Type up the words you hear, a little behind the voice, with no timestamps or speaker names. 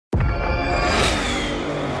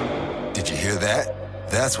that?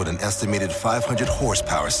 That's what an estimated 500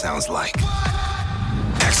 horsepower sounds like.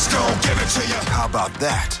 X gon' give it to you. How about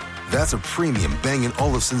that? That's a premium Bang &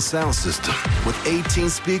 Olufsen sound system with 18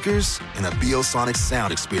 speakers and a Biosonic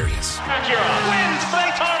sound experience. Acura wins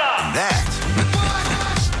Daytona. And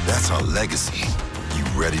that's our legacy. You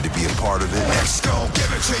ready to be a part of it? X gon'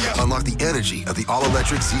 give it to you. Unlock the energy of the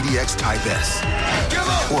all-electric ZDX Type S.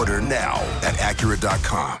 Order now at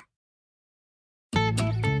Acura.com.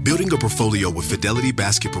 Building a portfolio with Fidelity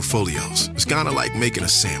Basket Portfolios is kind of like making a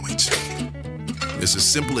sandwich. It's as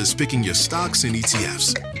simple as picking your stocks and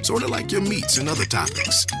ETFs, sort of like your meats and other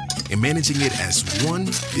toppings, and managing it as one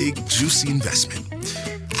big, juicy investment.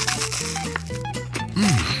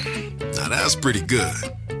 Now that's pretty good.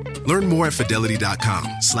 Learn more at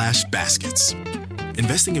Fidelity.com/baskets.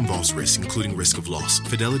 Investing involves risk, including risk of loss.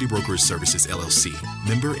 Fidelity Brokers Services, LLC.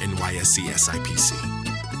 Member NYSE SIPC.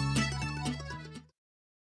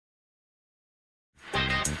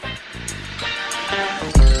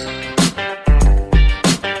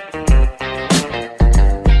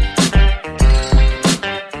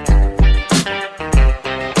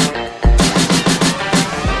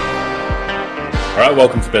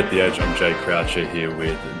 Welcome to Bet the Edge. I'm Jay Croucher here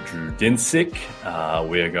with Drew Dinsick.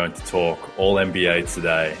 We are going to talk all NBA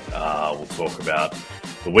today. We'll talk about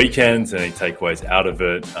the weekend and any takeaways out of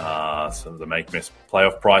it, some of the make-miss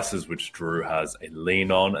playoff prices, which Drew has a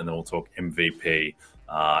lean on, and then we'll talk MVP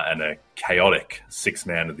and a chaotic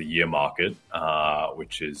six-man of the year market,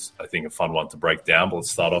 which is, I think, a fun one to break down. But let's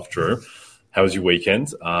start off, Drew. How was your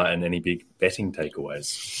weekend and any big betting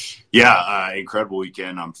takeaways? Yeah, incredible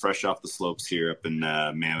weekend. I'm fresh off the slopes here up in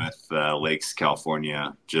Mammoth Lakes,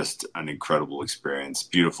 California. Just an incredible experience.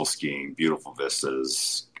 Beautiful skiing, beautiful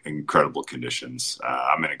vistas, incredible conditions.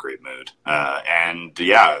 I'm in a great mood. And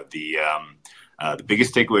yeah, the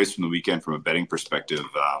biggest takeaways from the weekend from a betting perspective,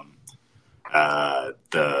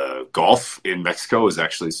 the golf in Mexico was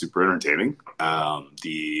actually super entertaining.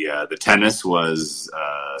 The tennis was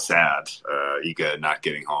sad. Iga not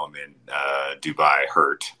getting home in Dubai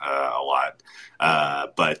hurt a lot.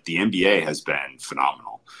 But the NBA has been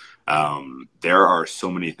phenomenal. There are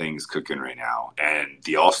so many things cooking right now. And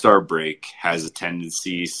the All-Star break has a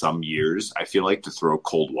tendency some years, I feel like, to throw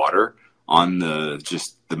cold water on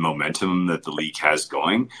the momentum that the league has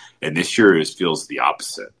going. And this year it feels the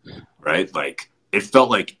opposite, right? Like, it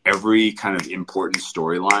felt like every kind of important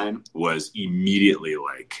storyline was immediately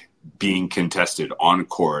like being contested on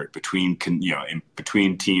court between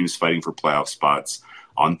teams fighting for playoff spots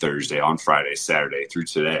on Thursday, on Friday, Saturday through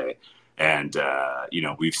today. And,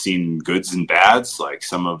 we've seen goods and bads, like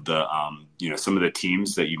some of the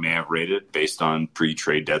teams that you may have rated based on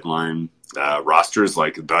pre-trade deadline rosters,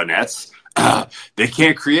 like the Nets. They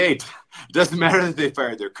can't create. It doesn't matter that they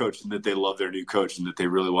fired their coach and that they love their new coach and that they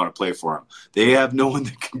really want to play for him. They have no one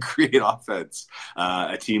that can create offense.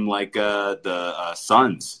 A team like the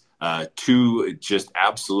Suns, two just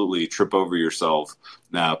absolutely trip over yourself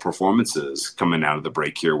performances coming out of the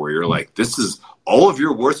break here, where you're like, this is all of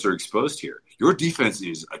your warts are exposed here. Your defense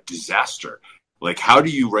is a disaster. Like, how do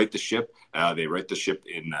you right the ship? They right the ship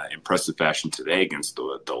in impressive fashion today against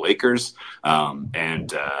the Lakers.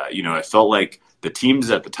 I felt like the teams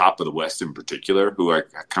at the top of the West in particular, who I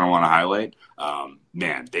kind of want to highlight,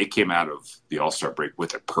 they came out of the All-Star break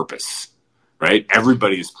with a purpose, right?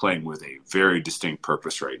 Everybody is playing with a very distinct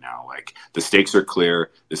purpose right now. Like, the stakes are clear.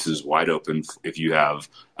 This is wide open if you have,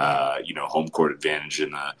 home court advantage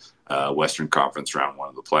in the Western Conference round one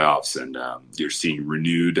of the playoffs. And you're seeing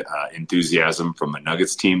renewed enthusiasm from a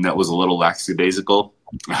Nuggets team that was a little lackadaisical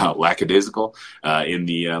in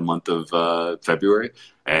the month of February.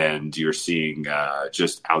 And you're seeing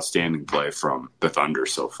just outstanding play from the Thunder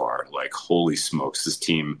so far. Like, holy smokes, this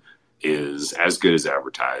team is as good as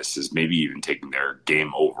advertised, is maybe even taking their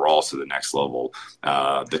game overall to the next level.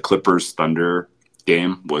 The Clippers-Thunder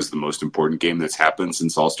game was the most important game that's happened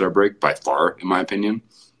since All-Star break, by far, in my opinion.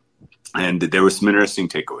 And there was some interesting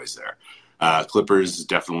takeaways there. Clippers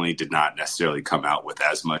definitely did not necessarily come out with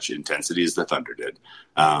as much intensity as the Thunder did.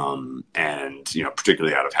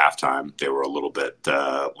 Particularly out of halftime, they were a little bit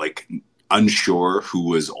unsure who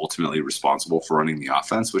was ultimately responsible for running the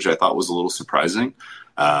offense, which I thought was a little surprising.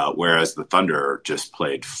 Whereas the Thunder just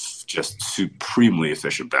played just supremely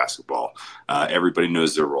efficient basketball. Everybody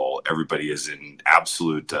knows their role. Everybody is in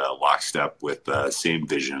absolute lockstep with the same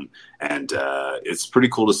vision. And it's pretty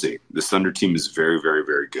cool to see. This Thunder team is very, very,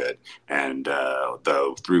 very good. And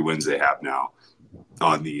the 3 wins they have now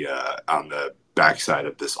on the backside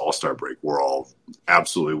of this All-Star break were all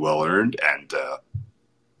absolutely well-earned. And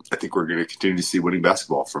I think we're going to continue to see winning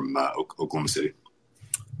basketball from Oklahoma City.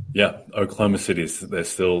 Yeah, Oklahoma City, they're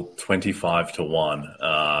still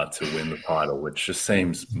 25-1 to win the title, which just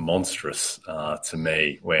seems monstrous to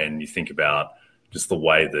me when you think about just the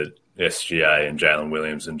way that SGA and Jalen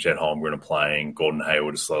Williams and Chet Holmgren are playing. Gordon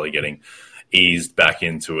Hayward is slowly getting eased back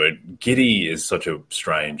into it. Giddey is such a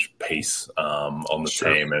strange piece on the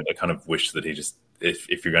team, and I kind of wish that he just,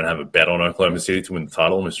 if you're going to have a bet on Oklahoma City to win the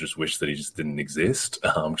title, I just wish that he just didn't exist.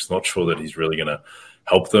 I'm just not sure that he's really going to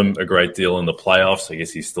help them a great deal in the playoffs. I guess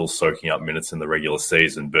he's still soaking up minutes in the regular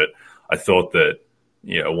season, but I thought that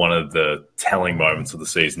one of the telling moments of the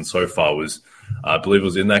season so far was, I believe it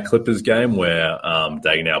was in that Clippers game where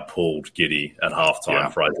Daigneault pulled Giddey at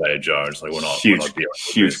halftime for Isaiah Jones. Like, we're not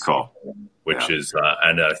huge call, which is,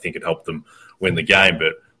 and I think it helped them win the game.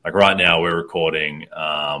 But like right now, we're recording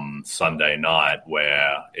Sunday night,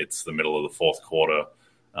 where it's the middle of the fourth quarter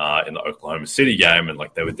in the Oklahoma City game, and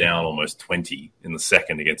like they were down almost 20 in the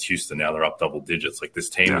second against Houston. Now they're up double digits. Like, this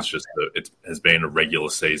team is just it has been a regular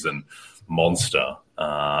season monster,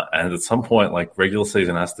 and at some point, like, regular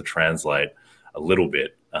season has to translate a little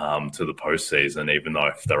bit to the postseason, even though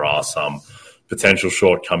if there are some potential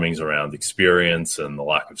shortcomings around experience and the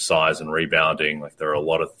lack of size and rebounding, like, there are a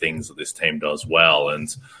lot of things that this team does well,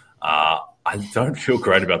 and I don't feel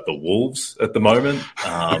great about the Wolves at the moment,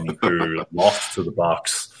 who lost to the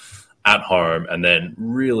Bucks at home and then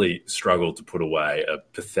really struggled to put away a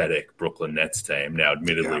pathetic Brooklyn Nets team. Now,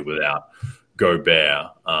 admittedly, without Gobert,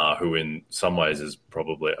 who in some ways is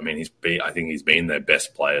probably, I think he's been their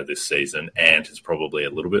best player this season and is probably a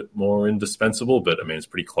little bit more indispensable, but it's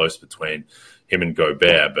pretty close between him and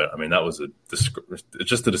Gobert. But that was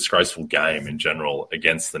just a disgraceful game in general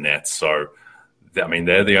against the Nets. So,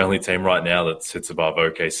 they're the only team right now that sits above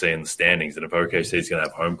OKC in the standings. And if OKC is going to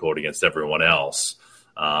have home court against everyone else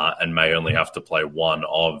and may only have to play one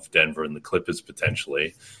of Denver and the Clippers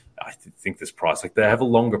potentially, I think this price, like, they have a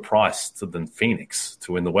longer price than Phoenix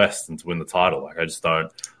to win the West and to win the title. Like, I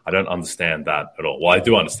don't understand that at all. Well, I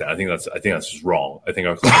do understand. I think that's just wrong. I think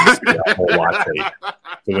Oklahoma City are more likely to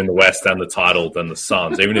win the West and the title than the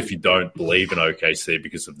Suns, even if you don't believe in OKC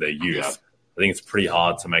because of their youth. Yeah. I think it's pretty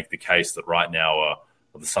hard to make the case that right now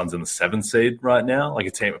the Suns in the 7th seed right now, like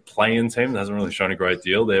a play-in team that hasn't really shown a great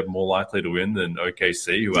deal. They're more likely to win than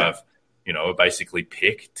OKC, who have, basically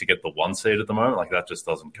pick to get the 1 seed at the moment. Like, that just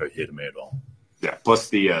doesn't cohere to me at all. Yeah. Plus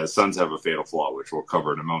the Suns have a fatal flaw, which we'll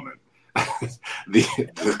cover in a moment.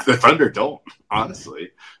 the Thunder don't,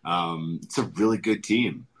 honestly. It's a really good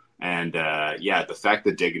team. And, the fact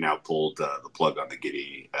that Daigneault pulled the plug on the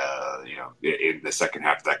Giddey, in the second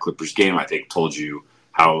half of that Clippers game, I think told you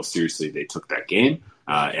how seriously they took that game.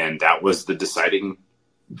 And that was the deciding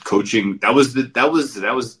coaching. That was it.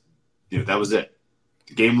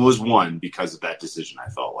 The game was won because of that decision, I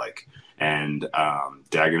felt like. And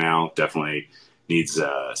Daigneault definitely needs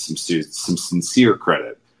some sincere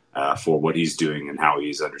credit for what he's doing and how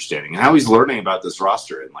he's understanding and how he's learning about this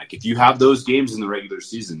roster. And like, if you have those games in the regular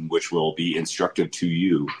season, which will be instructive to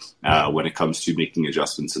you when it comes to making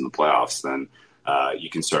adjustments in the playoffs, then you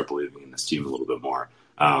can start believing in this team a little bit more.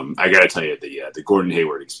 I got to tell you, the Gordon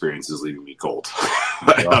Hayward experience is leaving me cold.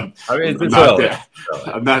 I'm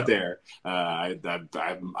not there.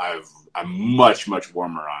 I'm much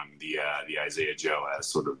warmer on the Isaiah Joe as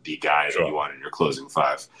sort of the guy that you want in your closing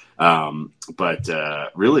five. But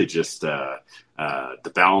really, just the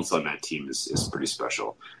balance on that team is pretty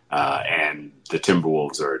special. And the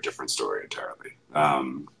Timberwolves are a different story entirely.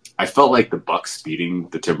 I felt like the Bucks beating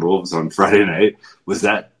the Timberwolves on Friday night was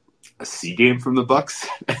that a C game from the Bucks,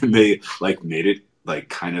 and they made it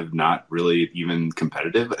kind of not really even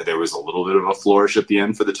competitive. There was a little bit of a flourish at the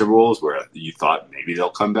end for the Timberwolves where you thought maybe they'll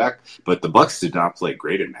come back, but the Bucks did not play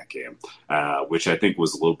great in that game, which I think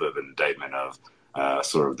was a little bit of an indictment of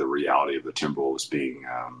sort of the reality of the Timberwolves being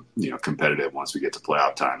competitive once we get to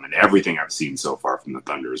playoff time. And everything I've seen so far from the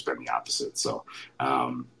Thunder has been the opposite. So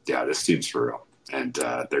this team's for real, and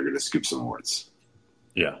they're going to scoop some awards.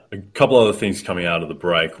 Yeah, a couple other things coming out of the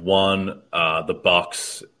break. One, the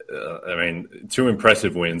Bucks. 2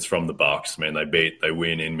 impressive wins from the Bucks. They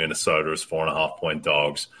win in Minnesota as 4.5-point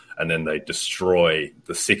dogs, and then they destroy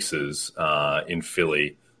the Sixers in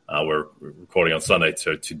Philly. We're recording on Sunday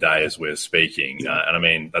today as we're speaking,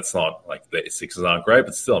 and that's not like the Sixers aren't great,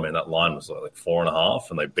 but still, that line was like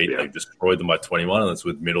 4.5, and they destroyed them by 21, and that's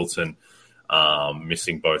with Middleton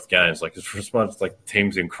missing both games. Like, it's just much like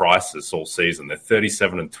teams in crisis all season. They're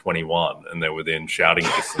 37-21, and they're within shouting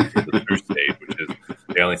distance of the 2 seed, which is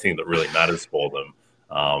the only thing that really matters for them.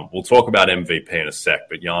 We'll talk about MVP in a sec,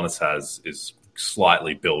 but Giannis is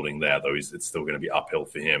slightly building there, though it's still going to be uphill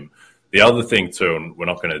for him. The other thing too, and we're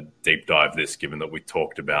not going to deep dive this given that we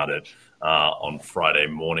talked about it on Friday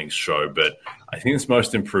morning's show. But I think this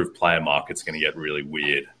most improved player market's going to get really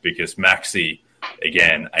weird because Maxey,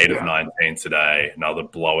 again, 8 of 19 today, another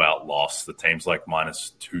blowout loss. The team's like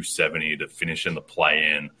minus 270 to finish in the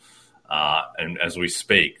play-in. And as we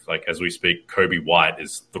speak, Kobe White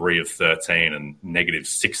is 3 of 13 and negative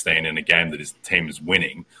 16 in a game that his team is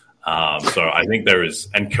winning. So I think there is,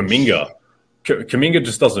 and Kuminga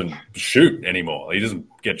just doesn't shoot anymore. He doesn't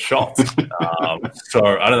get shots. So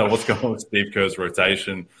I don't know what's going on with Steve Kerr's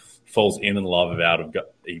rotation. He falls in and out of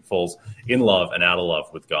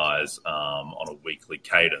love with guys on a weekly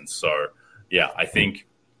cadence. So yeah,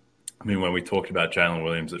 when we talked about Jalen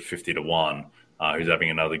Williams at 50-1, who's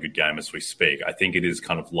having another good game as we speak, I think it is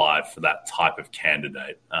kind of live for that type of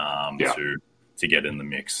candidate to get in the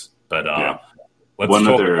mix. But one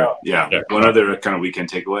other kind of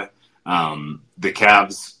weekend takeaway. The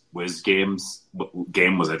Cavs Wiz game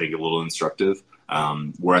was, I think, a little instructive.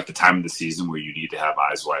 We're at the time of the season where you need to have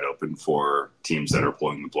eyes wide open for teams that are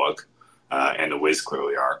pulling the plug, and the Wiz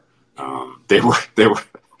clearly are. They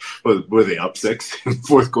were they up 6 in the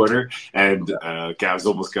fourth quarter, and Cavs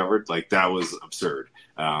almost covered. Like, that was absurd.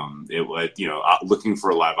 It was, looking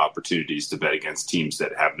for live opportunities to bet against teams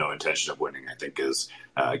that have no intention of winning, I think, is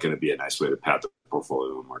going to be a nice way to pad the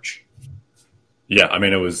portfolio in March. Yeah, I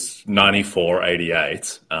mean, it was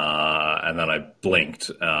 94-88, and then I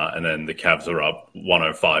blinked, and then the Cavs are up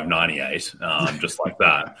 105-98, just like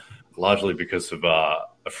that, largely because of a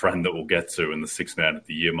friend that we'll get to in the 6th man of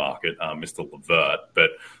the year market, Mr. LeVert. But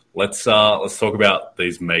let's talk about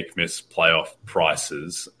these make-miss playoff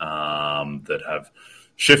prices that have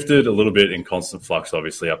shifted a little bit in constant flux,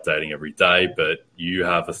 obviously updating every day, but you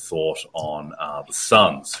have a thought on the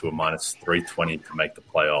Suns, who are minus 320 to make the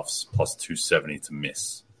playoffs, plus 270 to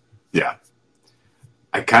miss. Yeah.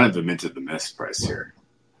 I kind of admitted the miss price here.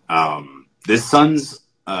 This Suns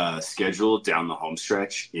schedule down the home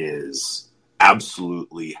stretch is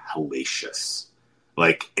absolutely hellacious.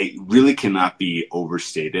 Like, it really cannot be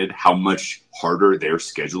overstated how much harder their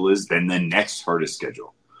schedule is than the next hardest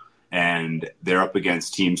schedule. And they're up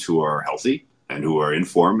against teams who are healthy and who are in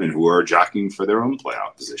form and who are jockeying for their own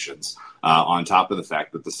playoff positions, on top of the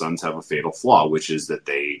fact that the Suns have a fatal flaw, which is that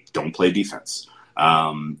they don't play defense.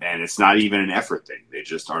 And it's not even an effort thing. They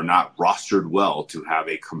just are not rostered well to have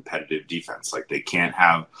a competitive defense. Like, they can't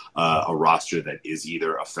have a roster that is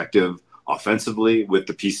either effective offensively with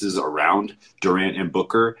the pieces around Durant and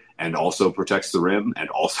Booker, and also protects the rim and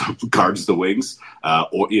also guards the wings.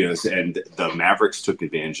 And the Mavericks took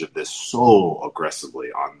advantage of this so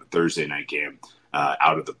aggressively on the Thursday night game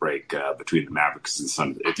out of the break between the Mavericks and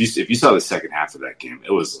Suns. If you saw the second half of that game,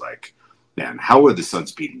 it was like, man, how are the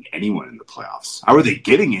Suns beating anyone in the playoffs? How are they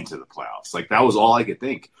getting into the playoffs? Like, that was all I could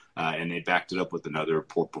think. And they backed it up with another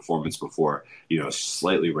poor performance before,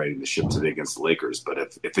 slightly righting the ship today against the Lakers. But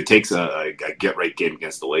if it takes a get-right game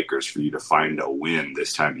against the Lakers for you to find a win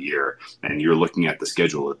this time of year, and you're looking at the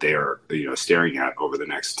schedule that they are, staring at over the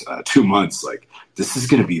next 2 months, like, this is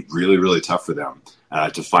going to be really, really tough for them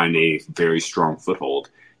to find a very strong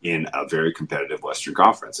foothold in a very competitive Western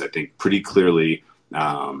Conference. I think pretty clearly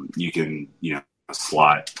you can,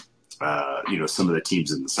 slot some of the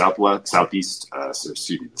teams in the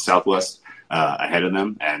Southwest ahead of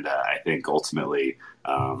them. And I think ultimately,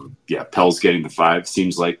 Pell's getting the 5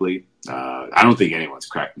 seems likely. I don't think anyone's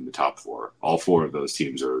cracking the top 4. All 4 of those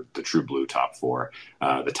teams are the true blue top 4.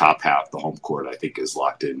 The top half, the home court, I think, is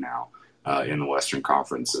locked in now in the Western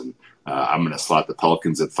Conference. And I'm going to slot the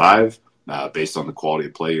Pelicans at 5. Based on the quality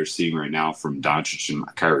of play you're seeing right now from Doncic and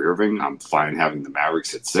Kyrie Irving, I'm fine having the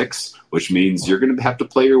Mavericks at 6, which means you're going to have to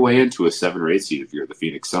play your way into a 7 or 8 seed if you're the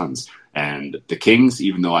Phoenix Suns. And the Kings,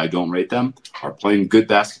 even though I don't rate them, are playing good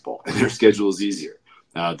basketball, and their schedule is easier.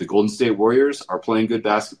 The Golden State Warriors are playing good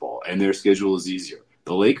basketball, and their schedule is easier.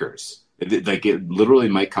 The Lakers, it literally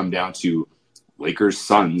might come down to Lakers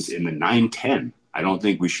Suns in the 9-10. I don't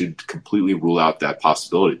think we should completely rule out that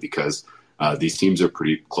possibility because these teams are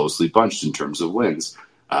pretty closely bunched in terms of wins.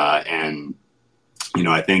 And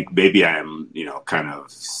I think maybe I am, kind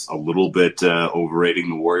of a little bit overrating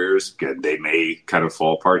the Warriors. They may kind of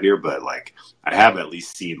fall apart here, but like, I have at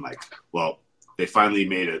least seen they finally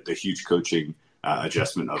made the huge coaching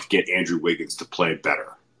adjustment of get Andrew Wiggins to play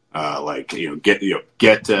better.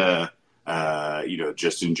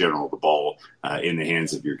 Just in general, the ball in the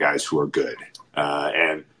hands of your guys who are good.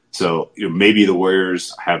 And so, maybe the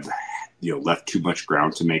Warriors have left too much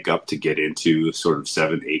ground to make up to get into sort of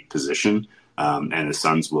 7-8 position. And the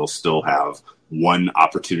Suns will still have one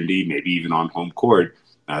opportunity, maybe even on home court,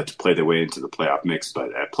 to play their way into the playoff mix.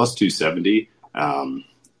 But at plus 270, I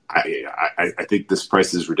think this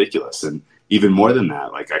price is ridiculous. And, even more than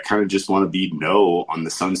that, like I kind of just want to be no on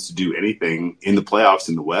the Suns to do anything in the playoffs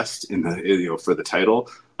in the West, for the title.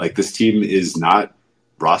 Like this team is not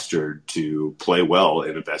rostered to play well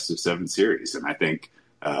in a best of 7 series, and I think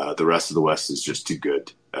the rest of the West is just too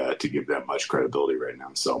good to give them much credibility right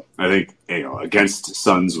now. So I think against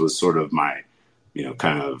Suns was sort of my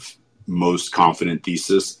kind of most confident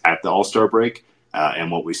thesis at the All-Star break.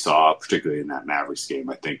 And what we saw, particularly in that Mavericks game,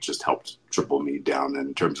 I think just helped triple me down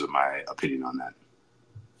in terms of my opinion on that.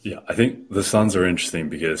 Yeah, I think the Suns are interesting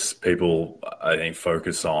because people, I think,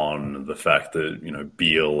 focus on the fact that,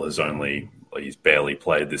 Beal he's barely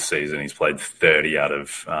played this season. He's played 30 out of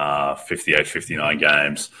 58, 59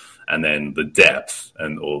 games. And then the depth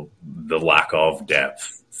or the lack of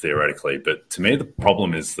depth, theoretically. But to me, the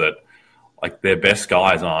problem is that their best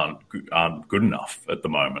guys aren't good enough at the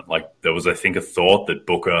moment. There was, I think, a thought that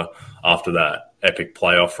Booker, after that epic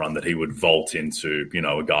playoff run, that he would vault into,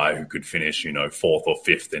 a guy who could finish, 4th or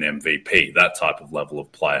 5th in MVP, that type of level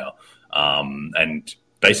of player. And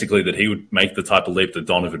basically that he would make the type of leap that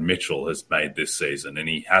Donovan Mitchell has made this season, and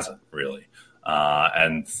he hasn't really.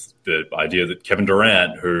 And the idea that Kevin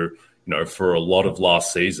Durant, who, for a lot of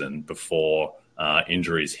last season before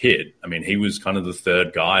injuries hit, I mean, he was kind of the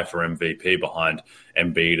third guy for MVP behind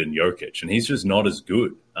Embiid and Jokic, and he's just not as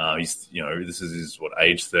good. This is his,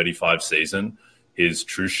 age 35 season. His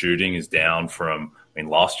true shooting is down from,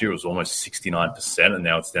 last year it was almost 69%, and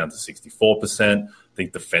now it's down to 64%. I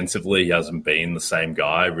think defensively, he hasn't been the same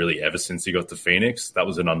guy really ever since he got to Phoenix. That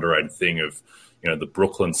was an underrated thing of, the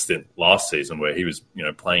Brooklyn stint last season where he was,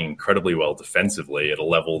 playing incredibly well defensively at a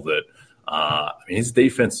level that, his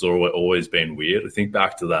defense has always been weird. I think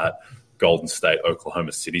back to that Golden State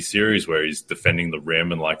Oklahoma City series where he's defending the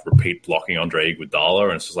rim and repeat blocking Andre Iguodala,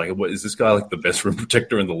 and it's just what is this guy the best rim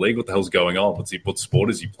protector in the league? What the hell's going on? What sport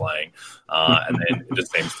is he playing? And then it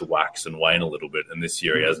just seems to wax and wane a little bit. And this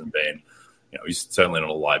year he hasn't been, he's certainly not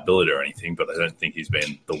a liability or anything, but I don't think he's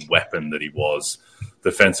been the weapon that he was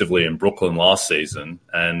defensively in Brooklyn last season.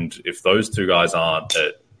 And if those two guys aren't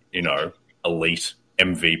at, elite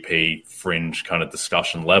MVP fringe kind of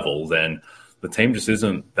discussion level, then the team just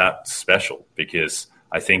isn't that special, because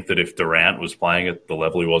I think that if Durant was playing at the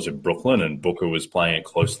level he was in Brooklyn and Booker was playing at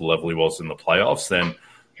close to the level he was in the playoffs, then,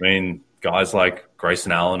 guys like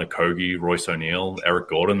Grayson Allen, Okogie, Royce O'Neal, Eric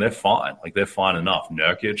Gordon, they're fine. They're fine enough.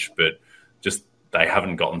 Nurkic, but just they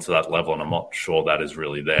haven't gotten to that level, and I'm not sure that is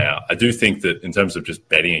really there. I do think that in terms of just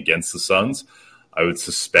betting against the Suns, I would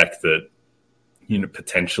suspect that,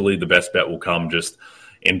 potentially the best bet will come just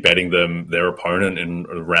in betting their opponent in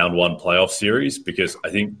a round 1 playoff series, because I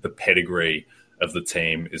think the pedigree of the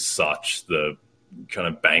team is such, the kind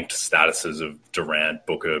of banked statuses of Durant,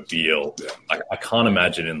 Booker, Beal. I can't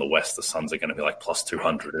imagine in the West the Suns are going to be plus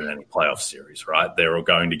 200 in any playoff series, right? They're all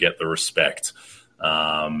going to get the respect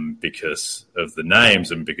because of the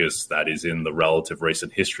names and because that is in the relative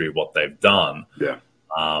recent history of what they've done. Yeah.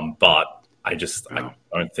 But I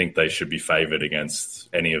don't think they should be favored against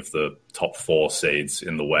any of the top 4 seeds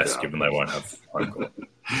in the West, given they won't have home court.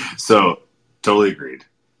 So, totally agreed.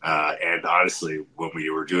 And honestly, when we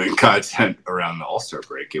were doing content around the All-Star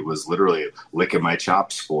break, it was literally licking my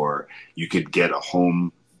chops for you could get a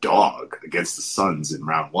home dog against the Suns in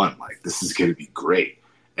round 1. This is going to be great.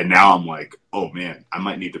 And now I'm like, oh man, I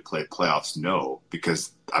might need to play playoffs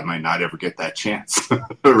because I might not ever get that chance,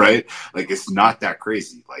 right? It's not that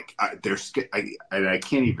crazy. I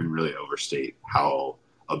can't even really overstate how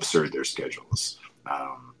absurd their schedule is.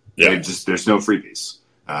 There's no freebies.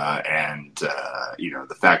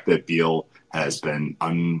 The fact that Beal has been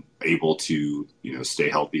unable to, stay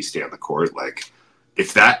healthy, stay on the court,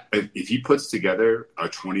 if he puts together a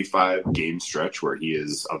 25 game stretch where he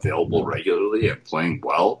is available regularly and playing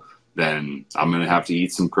well, then I'm going to have to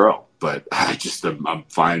eat some crow. But I'm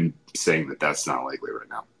fine saying that that's not likely right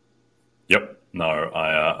now. Yep. No,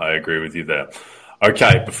 I agree with you there.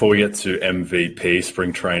 Okay, before we get to MVP,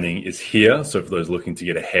 spring training is here. So for those looking to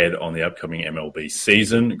get ahead on the upcoming MLB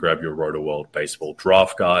season, grab your Roto-World Baseball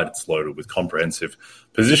Draft Guide. It's loaded with comprehensive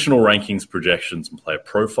positional rankings, projections, and player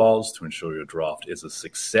profiles to ensure your draft is a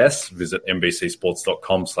success. Visit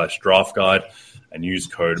NBCSports.com/draft guide and use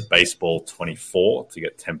code BASEBALL24 to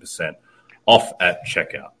get 10% off at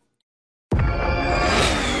checkout.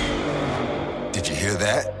 Did you hear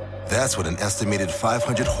that? That's what an estimated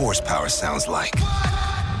 500 horsepower sounds like.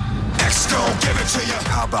 X-Gon, give it to you.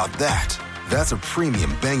 How about that? That's a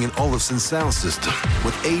premium Bang & Olufsen sound system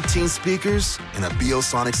with 18 speakers and a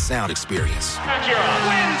Biosonic sound experience. Acura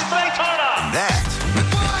wins Daytona. And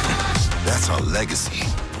that's our legacy.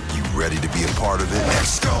 You Ready to be a part of it?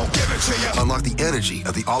 X gon' give it to you. Unlock the energy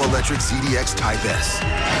of the all-electric ZDX Type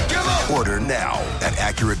S. Order now at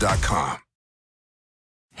Acura.com.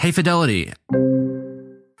 Hey, Fidelity.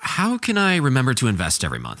 How can I remember to invest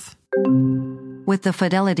every month? With the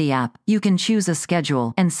Fidelity app, you can choose a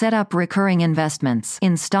schedule and set up recurring investments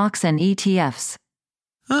in stocks and ETFs.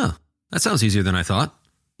 Huh, that sounds easier than I thought.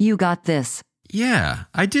 You got this. Yeah,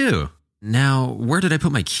 I do. Now, where did I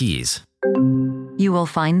put my keys? You will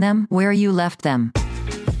find them where you left them.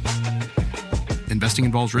 Investing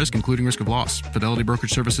involves risk, including risk of loss. Fidelity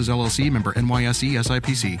Brokerage Services, LLC, member NYSE,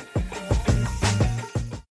 SIPC.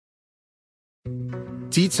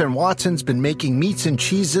 Dietz & Watson's been making meats and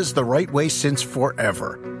cheeses the right way since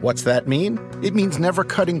forever. What's that mean? It means never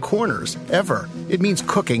cutting corners, ever. It means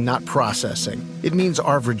cooking, not processing. It means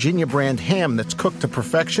our Virginia brand ham that's cooked to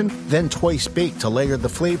perfection, then twice baked to layer the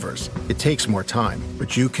flavors. It takes more time,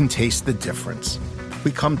 but you can taste the difference.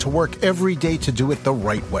 We come to work every day to do it the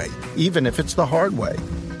right way, even if it's the hard way.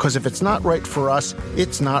 Because if it's not right for us,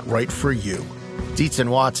 it's not right for you. Dietz &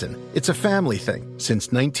 Watson, it's a family thing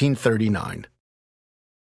since 1939.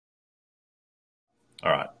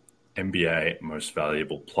 All right, NBA most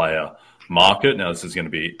valuable player market. Now, this is going to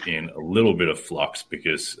be in a little bit of flux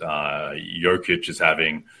because Jokic is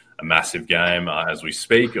having a massive game as we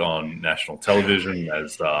speak on national television.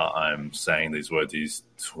 As I'm saying these words, he's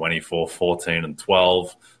 24, 14, and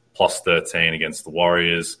 12, plus 13 against the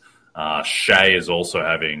Warriors. Shai is also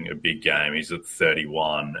having a big game. He's at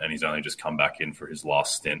 31, and he's only just come back in for his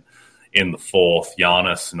last stint in the fourth.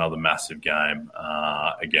 Giannis, another massive game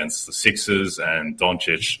against the Sixers, and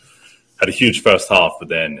Doncic had a huge first half, but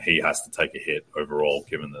then he has to take a hit overall,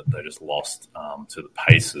 given that they just lost to the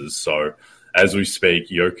Pacers. So as we speak,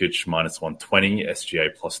 Jokic minus 120,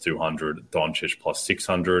 SGA plus 200, Doncic plus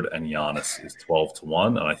 600, and Giannis is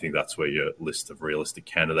 12-1. And I think that's where your list of realistic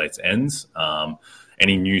candidates ends.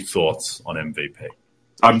 Any new thoughts on MVP?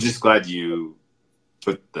 I'm just glad you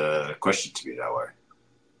put the question to me that way.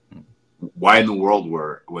 Why in the world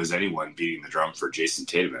was anyone beating the drum for Jason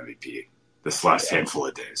Tatum MVP this last handful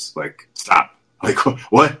of days? Like, stop. Like,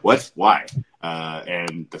 what? Why?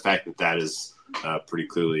 And the fact that is pretty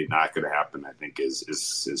clearly not going to happen, I think,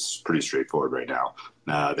 is pretty straightforward right now.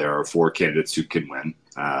 There are four candidates who can win.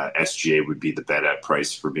 SGA would be the bet at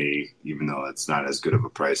price for me, even though it's not as good of a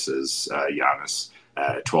price as Giannis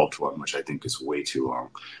at 12-1, which I think is way too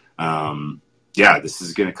long. This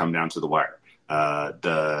is going to come down to the wire.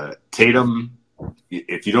 The Tatum,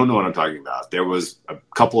 if you don't know what I'm talking about, there was a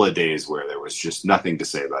couple of days where there was just nothing to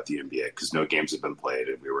say about the NBA because no games had been played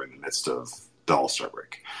and we were in the midst of the All-Star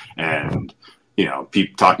break. And,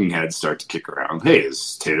 talking heads start to kick around. Hey,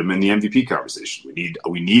 is Tatum in the MVP conversation?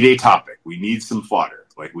 We need a topic. We need some fodder.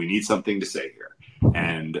 Like, we need something to say here.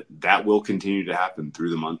 And that will continue to happen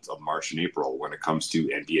through the month of March and April when it comes to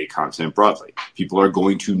NBA content broadly. People are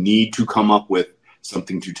going to need to come up with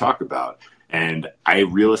something to talk about. And I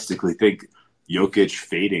realistically think Jokic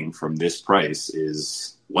fading from this price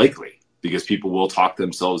is likely because people will talk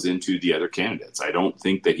themselves into the other candidates. I don't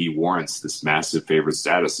think that he warrants this massive favorite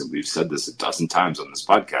status. And we've said this a dozen times on this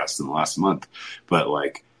podcast in the last month. But,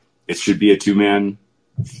 it should be a two-man,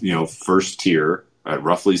 first tier at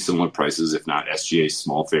roughly similar prices, if not SGA's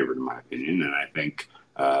small favorite, in my opinion. And I think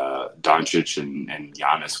Doncic and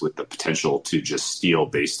Giannis with the potential to just steal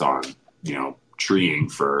based on, treeing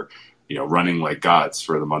for – running like gods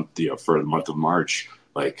for the month of March.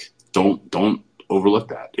 Don't overlook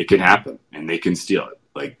that. It can happen, and they can steal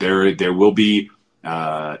it. There will be,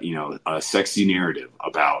 a sexy narrative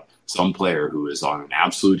about some player who is on an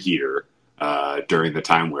absolute heater during the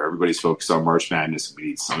time where everybody's focused on March Madness. We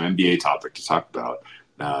need some NBA topic to talk about,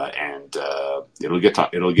 and it'll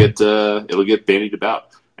get bandied about.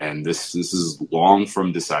 And this is long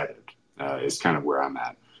from decided. Is kind of where I'm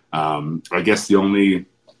at. I guess the only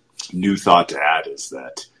new thought to add is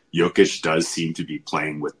that Jokic does seem to be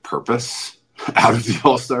playing with purpose out of the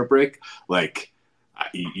All-Star break.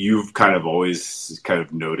 You've kind of always kind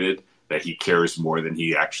of noted that he cares more than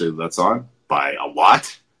he actually lets on by a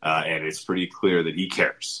lot. And it's pretty clear that he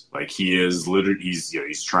cares. He is literally,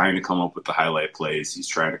 he's trying to come up with the highlight plays. He's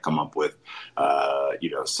trying to come up with,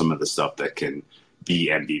 some of the stuff that can be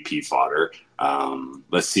MVP fodder.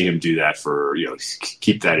 Let's see him do that for,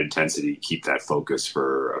 keep that intensity, keep that focus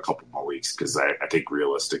for a couple more weeks. Cause I think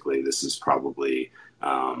realistically, this is probably,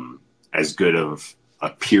 as good of a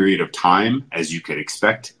period of time as you could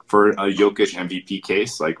expect for a Jokic MVP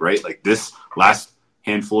case. This last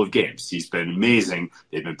handful of games, he's been amazing.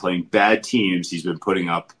 They've been playing bad teams. He's been putting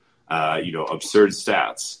up, absurd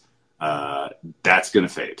stats. That's going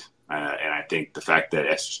to fade. And I think the fact that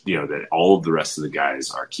that all of the rest of the guys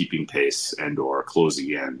are keeping pace and or closing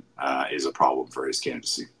in is a problem for his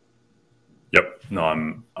candidacy. Yep, no,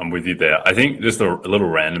 I'm with you there. I think just a little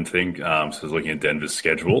random thing. So I was looking at Denver's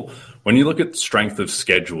schedule. When you look at strength of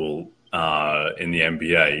schedule in the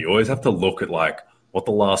NBA, you always have to look at like what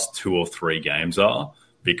the last 2 or 3 games are,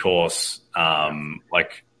 because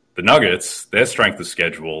like the Nuggets, their strength of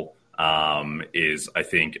schedule is, I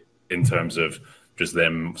think, in terms of just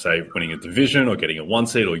them, say, winning a division or getting a 1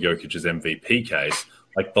 seed or Jokic's MVP case,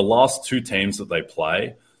 like the last 2 teams that they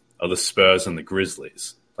play are the Spurs and the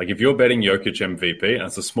Grizzlies. Like if you're betting Jokic MVP, and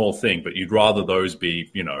it's a small thing, but you'd rather those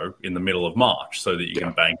be, in the middle of March so that you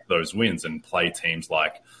can bank those wins and play teams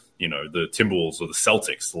like, the Timberwolves or the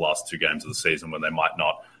Celtics the last 2 games of the season when they might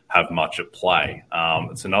not have much at play.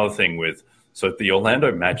 It's another thing so the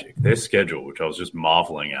Orlando Magic, their schedule, which I was just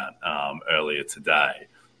marveling at earlier today,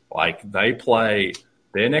 like they play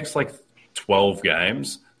their next like 12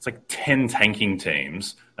 games. It's like 10 tanking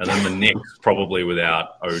teams, and then the Knicks probably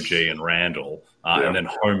without OG and Randall, and then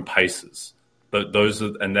home Pacers.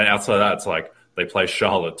 And then outside of that, it's like they play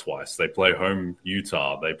Charlotte twice, they play home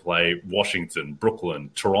Utah, they play Washington, Brooklyn,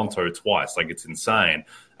 Toronto twice. Like it's insane.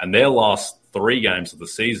 And their last 3 games of the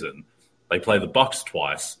season, they play the Bucks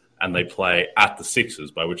twice, and they play at the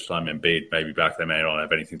Sixers, by which time Embiid may be back. They may not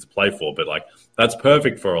have anything to play for, but like that's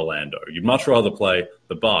perfect for Orlando. You'd much rather play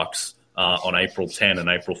the Bucks on April 10 and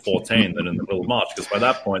April 14 than in the middle of March, because by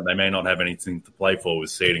that point they may not have anything to play for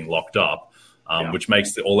with seeding locked up, which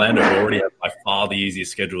makes the Orlando, who already have by far the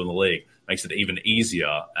easiest schedule in the league, makes it even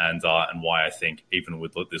easier, and why I think even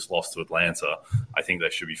with this loss to Atlanta, I think they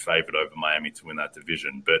should be favored over Miami to win that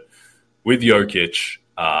division. But with Jokic,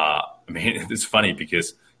 it's funny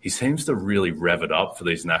because he seems to really rev it up for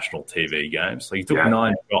these national TV games. Like he took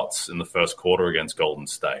 9 shots in the first quarter against Golden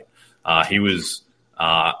State. He was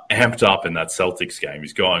amped up in that Celtics game.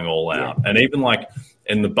 He's going all out. And even like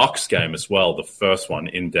in the Bucks game as well, the first one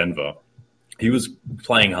in Denver, he was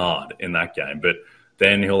playing hard in that game. But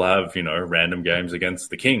then he'll have, random games against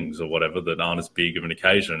the Kings or whatever that aren't as big of an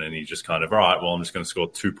occasion. And he just kind of, all right, well, I'm just going to score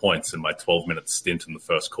 2 points in my 12-minute stint in the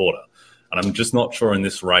first quarter. And I'm just not sure in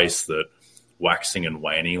this race that waxing and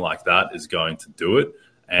waning like that is going to do it.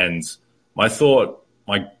 And my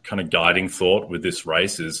kind of guiding thought with this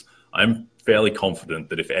race is I'm fairly confident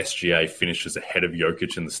that if SGA finishes ahead of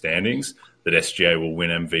Jokic in the standings, that SGA will win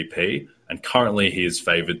MVP. And currently he is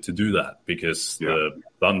favored to do that because the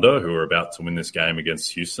Thunder, who are about to win this game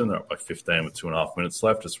against Houston, they're up by 15 with 2.5 minutes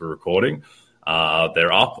left as we're recording.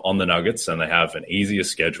 They're up on the Nuggets and they have an easier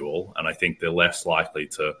schedule. And I think they're less likely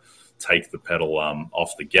to take the pedal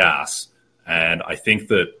off the gas. And I think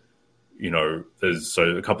that, there's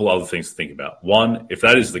a couple other things to think about. One, if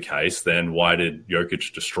that is the case, then why did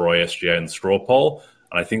Jokic destroy SGA in the straw poll?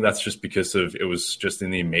 And I think that's just because it was just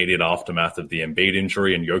in the immediate aftermath of the Embiid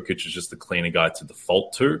injury, and Jokic is just the cleaner guy to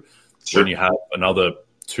default to. Sure. When you have another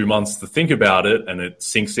 2 months to think about it, and it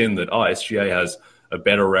sinks in that, SGA has a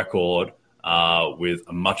better record with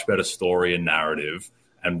a much better story and narrative,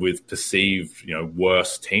 and with perceived,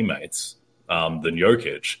 worse teammates than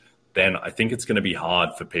Jokic, then I think it's going to be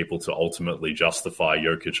hard for people to ultimately justify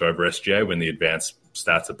Jokic over SGA when the advanced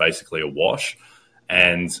stats are basically a wash.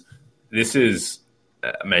 And this is,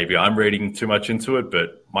 maybe I'm reading too much into it,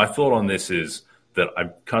 but my thought on this is that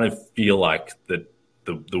I kind of feel like that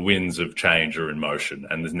the winds of change are in motion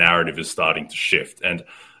and the narrative is starting to shift. And I'll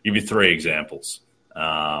give you 3 examples.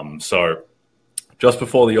 So just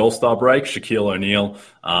before the All-Star break, Shaquille O'Neal,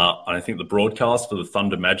 I think the broadcast for the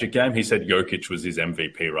Thunder Magic game, he said Jokic was his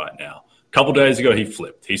MVP right now. A couple days ago, he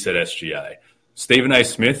flipped. He said SGA. Stephen A.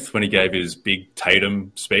 Smith, when he gave his big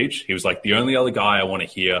Tatum speech, he was like, the only other guy I want to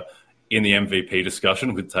hear in the MVP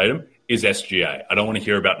discussion with Tatum is SGA. I don't want to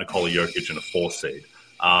hear about Nikola Jokic in a 4 seed.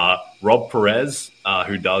 Rob Perez,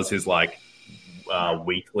 who does his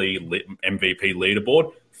weekly MVP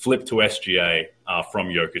leaderboard, flipped to SGA from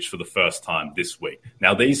Jokic for the first time this week.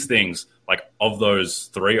 Now, these things, of those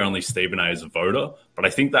 3, only Stephen A. is a voter, but I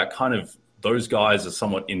think that those guys are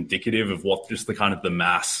somewhat indicative of what just the kind of the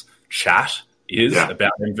mass chat is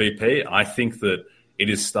about MVP. I think that it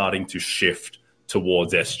is starting to shift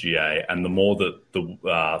towards SGA, and the more that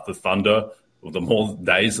the Thunder, or the more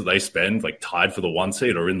days that they spend tied for the 1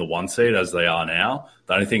 seed or in the 1 seed as they are now,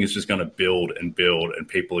 that I think it's just going to build and build, and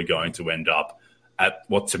people are going to end up at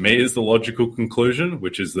what to me is the logical conclusion,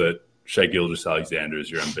 which is that Shai Gilgeous-Alexander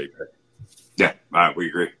is your MVP. Yeah, we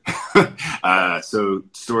agree. So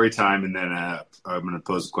story time, and then I'm going to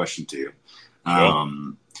pose a question to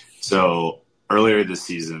you. So earlier this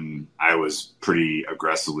season, I was pretty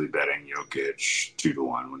aggressively betting Jokic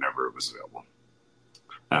 2-1 whenever it was available.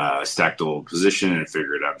 stacked a little position and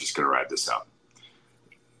figured I'm just going to ride this out.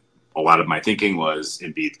 A lot of my thinking was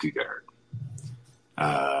Embiid could get hurt.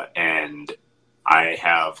 And I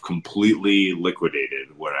have completely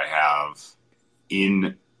liquidated what I have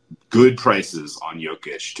in good prices on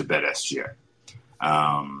Jokic to bet SGA.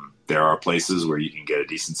 There are places where you can get a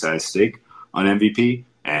decent sized stake on MVP,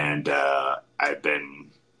 and I've been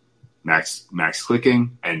max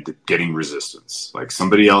clicking and getting resistance. Like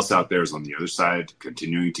somebody else out there is on the other side,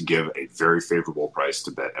 continuing to give a very favorable price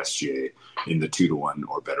to bet SGA in the 2-1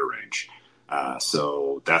 or better range.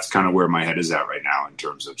 So that's kind of where my head is at right now in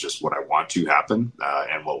terms of just what I want to happen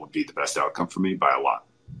and what would be the best outcome for me by a lot.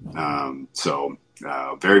 So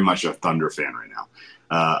very much a Thunder fan right now.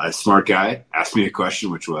 A smart guy asked me a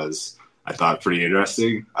question, which was, I thought pretty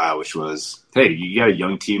interesting, which was, hey, you got a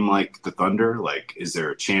young team like the Thunder. Like, is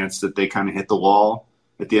there a chance that they kind of hit the wall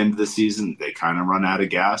at the end of the season? They kind of run out of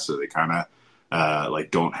gas, or they kind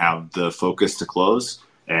of don't have the focus to close?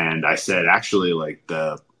 And I said, actually,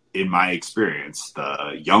 in my experience,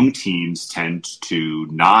 the young teams tend to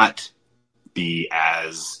not be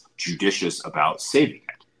as judicious about saving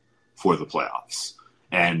it for the playoffs.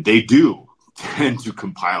 And they do tend to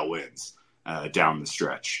compile wins down the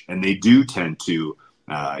stretch. And they do tend to,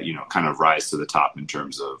 kind of rise to the top in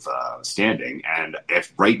terms of standing. And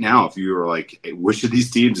if you were like, hey, which of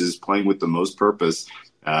these teams is playing with the most purpose,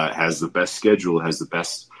 has the best schedule, has the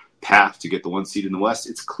best path to get the 1 seed in the West,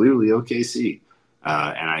 it's clearly OKC.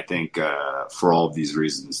 And I think for all of these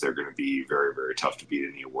reasons, they're going to be very, very tough to beat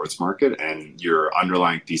in the awards market. And your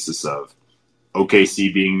underlying thesis of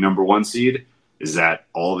OKC being number 1 seed, is that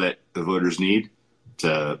all that the voters need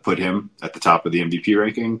to put him at the top of the MVP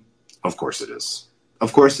ranking? Of course it is.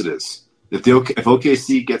 Of course it is. If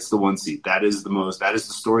OKC gets the 1 seed, that is the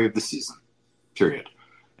story of the season, period.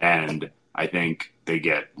 And I think they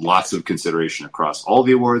get lots of consideration across all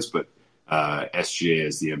the awards, but SGA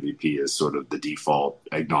as the MVP is sort of the default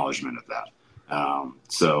acknowledgement of that.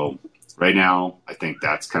 So right now, I think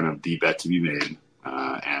that's kind of the bet to be made.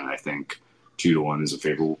 And I think 2-1 is a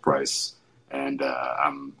favorable price. And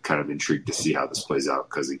I'm kind of intrigued to see how this plays out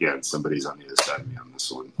because, again, somebody's on the other side of me on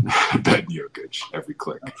this one. Bet Jokic every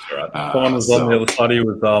click. That's right. Someone was on the other side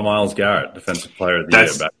with Myles Garrett, Defensive Player of the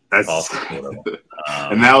Year.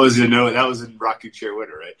 And that was in rocking chair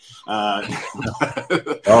winner, right?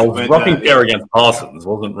 Rocking chair against Parsons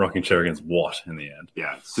wasn't rocking chair against Watt in the end.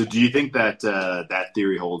 Yeah. So do you think that that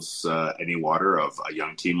theory holds any water of a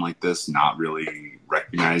young team like this not really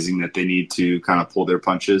recognizing that they need to kind of pull their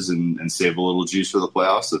punches and save a little juice for the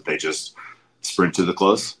playoffs, that they just sprint to the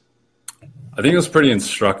close? I think it was pretty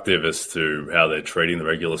instructive as to how they're treating the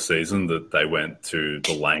regular season, that they went to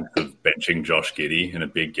the length of benching Josh Giddey in a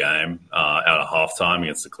big game out of halftime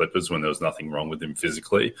against the Clippers when there was nothing wrong with him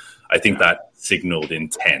physically. I think that signaled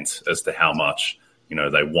intent as to how much,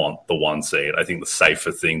 they want the 1 seed. I think the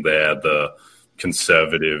safer thing there, the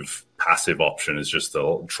conservative passive option, is just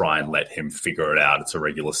to try and let him figure it out. It's a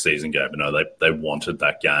regular season game. They wanted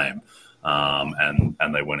that game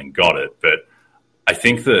and they went and got it. But I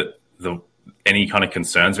think that any kind of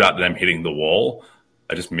concerns about them hitting the wall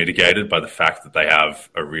are just mitigated by the fact that they have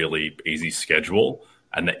a really easy schedule,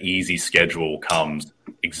 and the easy schedule comes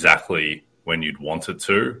exactly when you'd want it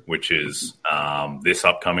to, which is this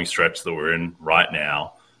upcoming stretch that we're in right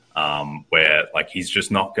now, where he's just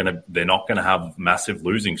they're not going to have massive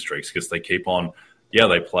losing streaks because they keep on,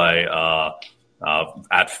 they play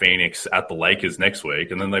at Phoenix, at the Lakers next week,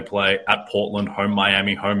 and then they play at Portland, home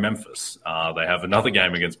Miami, home Memphis. They have another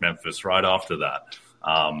game against Memphis right after that.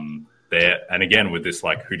 And again, with this,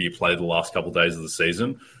 who do you play the last couple of days of the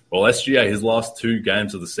season? Well, SGA, his last 2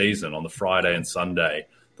 games of the season on the Friday and Sunday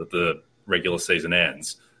that the regular season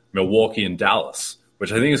ends, Milwaukee and Dallas,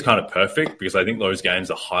 which I think is kind of perfect because I think those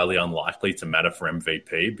games are highly unlikely to matter for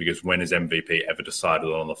MVP, because when is MVP ever decided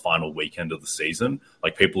on the final weekend of the season?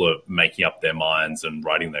 People are making up their minds and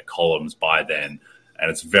writing their columns by then,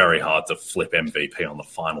 and it's very hard to flip MVP on the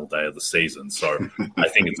final day of the season. So I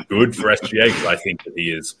think it's good for SGA because I think that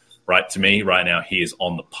he is, right now, he is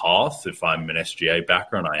on the path. If I'm an SGA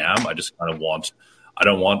backer, and I am, I just kind of I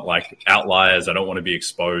don't want outliers. I don't want to be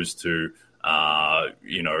exposed to,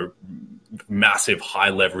 massive high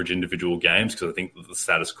leverage individual games, because I think that the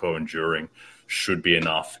status quo enduring should be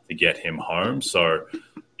enough to get him home. So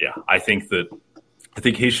yeah, I think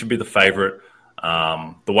he should be the favorite.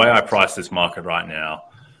 The way I price this market right now,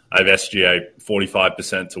 I have SGA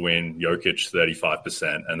 45% to win, Jokic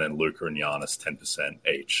 35%, and then Luka and Giannis 10%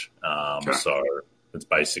 each. Okay. So It's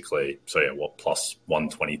basically, plus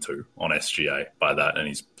 122 on SGA by that, and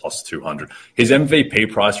he's plus 200. His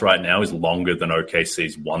MVP price right now is longer than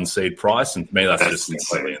OKC's 1 seed price, and to me that's just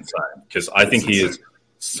completely insane, because I think he is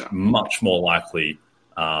much more likely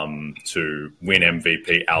to win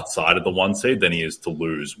MVP outside of the 1 seed than he is to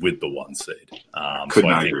lose with the 1 seed. Could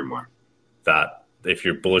not agree more. That if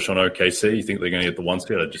you're bullish on OKC, you think they're going to get the 1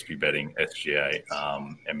 seed, I'd just be betting SGA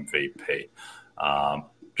MVP.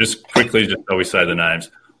 Just quickly, just so we say the names,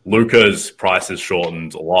 Luka's price has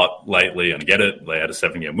shortened a lot lately, and I get it. They had a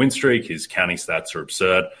 7-game win streak. His counting stats are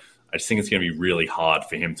absurd. I just think it's going to be really hard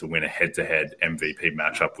for him to win a head-to-head MVP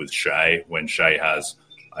matchup with Shai when Shai has,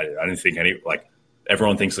 I don't think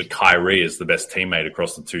everyone thinks that Kyrie is the best teammate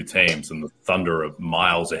across the two teams, and the Thunder are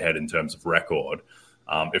miles ahead in terms of record.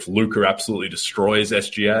 If Luka absolutely destroys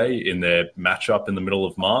SGA in their matchup in the middle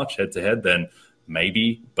of March head-to-head, then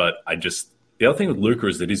maybe, but the other thing with Luka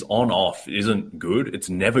is that his on-off isn't good.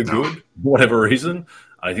 It's never good, for whatever reason.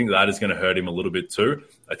 I think that is going to hurt him a little bit too.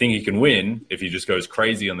 I think he can win if he just goes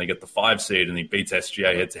crazy and they get the 5 seed and he beats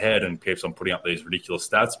SGA head-to-head and keeps on putting up these ridiculous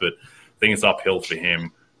stats. But I think it's uphill for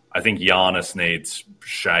him. I think Giannis needs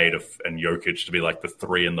Shai and Jokic to be like the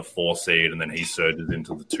 3 and the 4 seed, and then he surges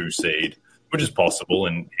into the 2 seed, which is possible,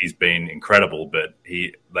 and he's been incredible, but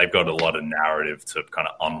they've got a lot of narrative to kind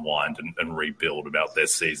of unwind and rebuild about their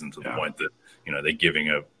season to the point that, they're giving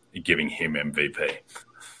him MVP.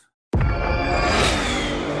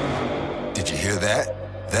 Did you hear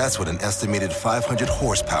that? That's what an estimated 500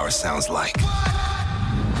 horsepower sounds like.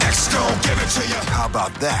 X gon' give it to you. How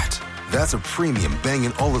about that? That's a premium Bang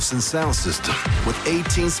 & Olufsen sound system with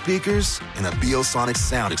 18 speakers and a Biosonic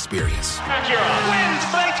sound experience. Acura wins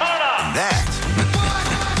Daytona. And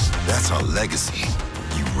that's our legacy.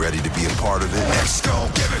 You ready to be a part of it? X gon'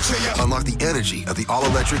 give it to you. Unlock the energy of the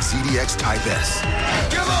all-electric ZDX Type S.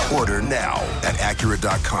 Order now at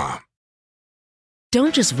Acura.com.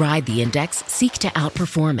 Don't just ride the index, seek to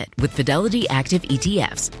outperform it with Fidelity Active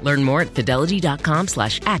ETFs. Learn more at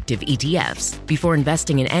fidelity.com/active ETFs. Before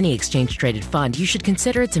investing in any exchange-traded fund, you should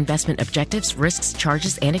consider its investment objectives, risks,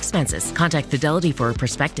 charges, and expenses. Contact Fidelity for a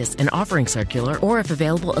prospectus, an offering circular, or if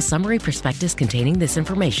available, a summary prospectus containing this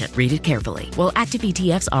information. Read it carefully. While active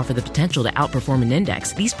ETFs offer the potential to outperform an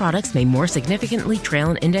index, these products may more significantly trail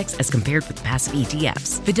an index as compared with passive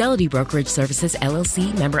ETFs. Fidelity Brokerage Services,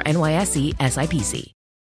 LLC, member NYSE, SIPC.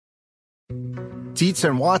 Dietz &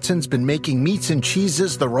 Watson's been making meats and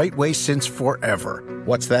cheeses the right way since forever.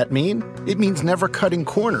 What's that mean? It means never cutting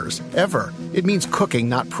corners, ever. It means cooking,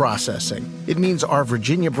 not processing. It means our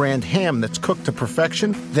Virginia brand ham that's cooked to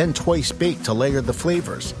perfection, then twice baked to layer the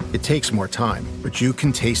flavors. It takes more time, but you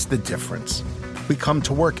can taste the difference. We come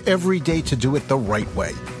to work every day to do it the right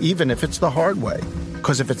way, even if it's the hard way.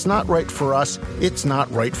 Because if it's not right for us, it's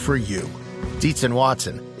not right for you. Dietz &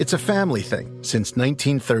 Watson, it's a family thing since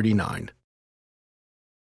 1939.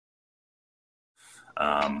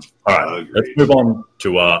 All right, let's move on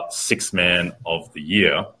to our 6th man of the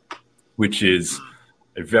year, which is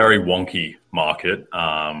a very wonky market,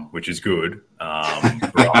 which is good for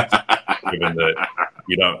us, given that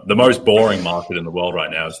the most boring market in the world right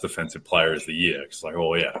now is Defensive Player of the Year. It's like,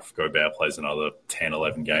 if Gobert plays another 10,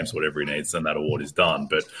 11 games, whatever he needs, then that award is done.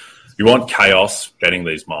 But you want chaos betting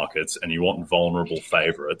these markets, and you want vulnerable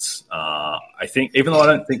favorites. I think, even though I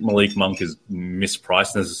don't think Malik Monk is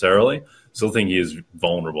mispriced necessarily, still think he is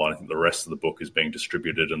vulnerable. I think the rest of the book is being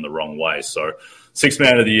distributed in the wrong way. So 6th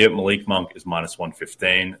man of the year, Malik Monk is minus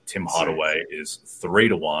 115. Tim Hardaway is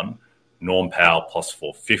 3-1. Norm Powell plus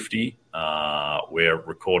 450. We're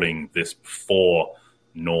recording this before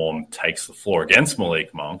Norm takes the floor against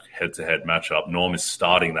Malik Monk, head-to-head matchup. Norm is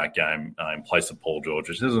starting that game in place of Paul George,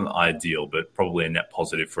 which isn't ideal, but probably a net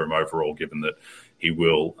positive for him overall, given that he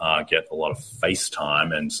will get a lot of face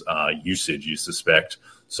time and usage, you suspect.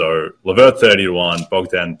 So LeVert 30-1,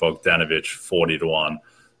 Bogdan Bogdanovic 40-1,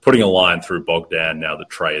 putting a line through Bogdan now that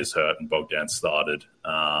Trey is hurt and Bogdan started,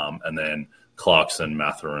 and then Clarkson,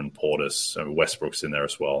 Mathurin, Portis, Westbrook's in there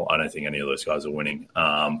as well. I don't think any of those guys are winning.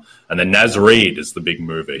 And then Naz Reid is the big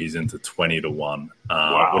mover. He's into 20-1.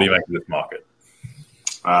 Wow. What do you make of this market?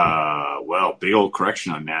 Well, big old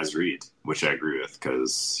correction on Naz Reid, which I agree with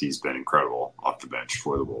because he's been incredible off the bench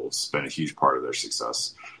for the Bulls. Been a huge part of their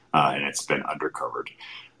success, and it's been undercovered.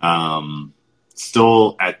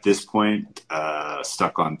 Still, at this point,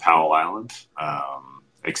 stuck on Powell Island.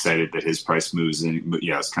 Excited that his price moves in.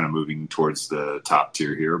 Yeah, it's kind of moving towards the top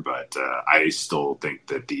tier here, but I still think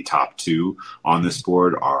that the top 2 on this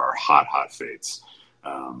board are hot fades.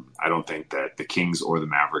 I don't think that the Kings or the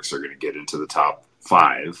Mavericks are going to get into the top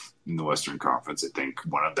 5 in the Western Conference. I think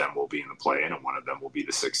one of them will be in the play-in and one of them will be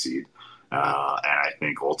the 6th seed. And I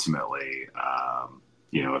think ultimately,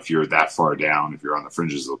 if you're that far down, if you're on the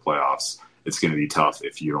fringes of the playoffs, it's going to be tough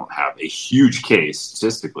if you don't have a huge case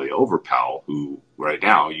statistically over Powell, who right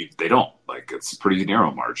now they don't. Like, it's a pretty narrow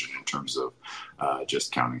margin in terms of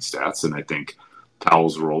just counting stats. And I think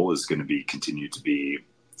Powell's role is going to continue to be,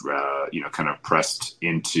 kind of pressed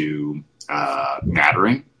into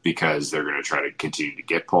mattering, because they're going to try to continue to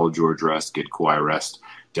get Paul George rest, get Kawhi rest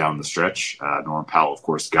down the stretch. Norman Powell, of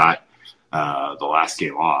course, got the last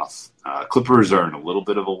game off. Clippers are in a little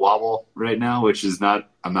bit of a wobble right now, which is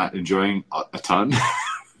I'm not enjoying a ton,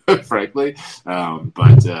 frankly.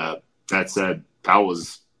 But that said, Powell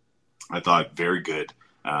was, I thought, very good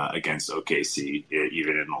against OKC,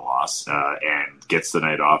 even in the loss, and gets the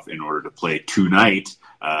night off in order to play tonight,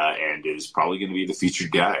 and is probably going to be the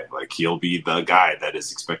featured guy. Like, he'll be the guy that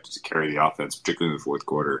is expected to carry the offense, particularly in the fourth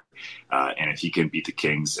quarter. And if he can beat the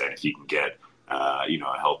Kings, and if he can get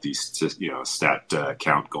a healthy stat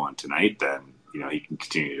count going tonight, then he can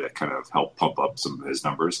continue to kind of help pump up some of his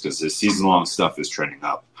numbers, because his season-long stuff is trending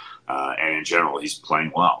up. And in general, he's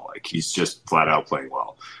playing well. Like, he's just flat out playing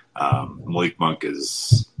well. Malik Monk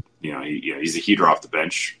is, he's a heater off the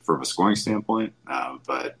bench from a scoring standpoint,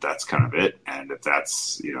 but that's kind of it. And if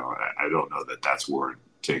that's, I don't know that that's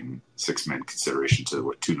warranting six-man consideration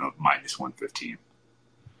to tune up minus 115.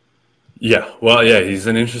 Yeah, well, yeah, he's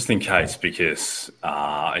an interesting case because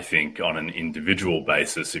I think on an individual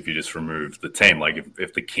basis, if you just remove the team, like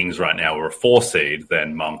if the Kings right now were a 4 seed,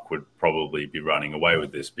 then Monk would probably be running away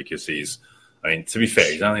with this, because to be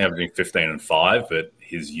fair, he's only averaging 15 and 5, but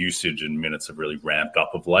his usage and minutes have really ramped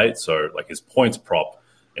up of late. So like his points prop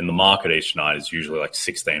in the market each night is usually like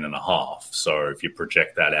 16 and a half. So if you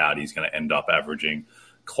project that out, he's going to end up averaging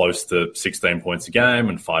close to 16 points a game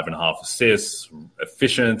and 5.5 assists,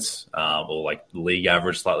 efficient, or like league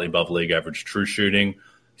average, slightly above league average true shooting.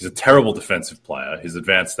 He's a terrible defensive player. His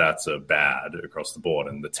advanced stats are bad across the board,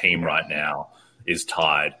 and the team right now is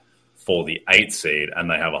tied for the 8 seed, and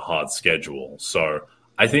they have a hard schedule. So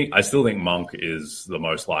I still think Monk is the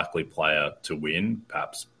most likely player to win,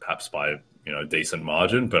 perhaps by a decent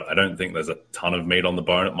margin, but I don't think there's a ton of meat on the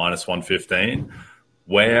bone at minus 115.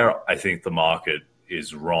 Where I think the market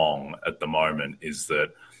is wrong at the moment is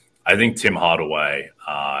that I think Tim Hardaway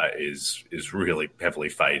is really heavily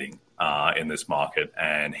fading in this market,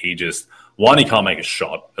 and he can't make a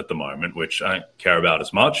shot at the moment, which I don't care about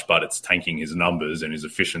as much, but it's tanking his numbers and his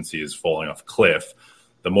efficiency is falling off a cliff.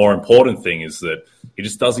 The more important thing is that he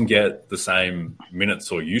just doesn't get the same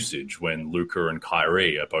minutes or usage when Luka and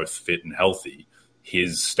Kyrie are both fit and healthy.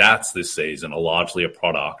 His stats this season are largely a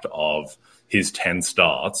product of his 10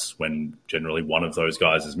 starts when generally one of those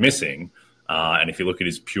guys is missing. And if you look at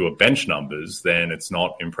his pure bench numbers, then it's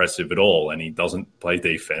not impressive at all. And he doesn't play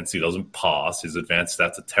defense. He doesn't pass. His advanced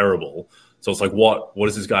stats are terrible. So it's like, what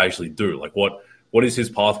does this guy actually do? Like, what is his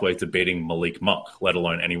pathway to beating Malik Monk, let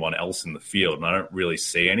alone anyone else in the field? And I don't really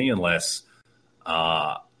see any unless,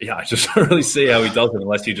 I just don't really see how he does it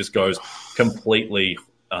unless he just goes completely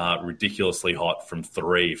ridiculously hot from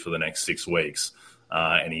 3 for the next 6 weeks.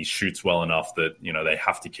 And he shoots well enough that, they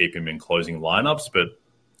have to keep him in closing lineups. But,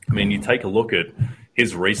 you take a look at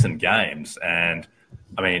his recent games and,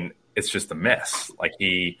 it's just a mess. Like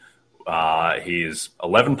he is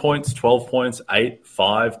 11 points, 12 points, 8,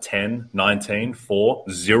 5, 10, 19, 4,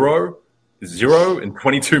 0 in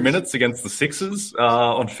 22 minutes against the Sixers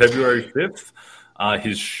on February 5th.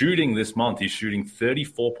 His shooting this month, he's shooting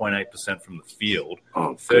 34.8% from the field,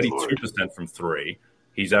 32% from 3.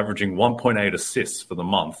 He's averaging 1.8 assists for the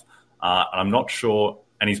month. I'm not sure,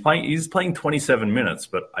 and he's playing 27 minutes,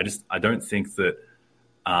 but I don't think that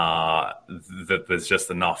that there's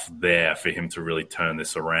just enough there for him to really turn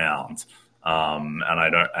this around.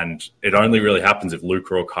 And it only really happens if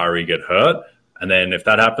Luka or Kyrie get hurt. And then if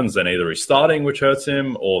that happens, then either he's starting, which hurts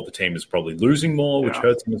him, or the team is probably losing more, which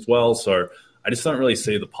hurts him as well. So I just don't really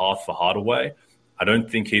see the path for Hardaway. I don't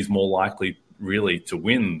think he's more likely really to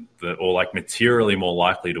win materially more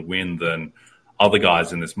likely to win than other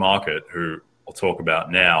guys in this market who I'll talk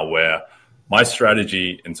about now, where my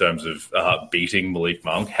strategy in terms of beating Malik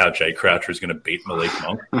Monk, how Jay Croucher is going to beat Malik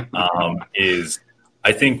Monk, is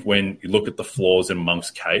I think when you look at the flaws in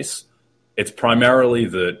Monk's case, it's primarily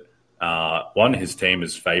that, one, his team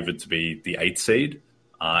is favored to be the 8 seed,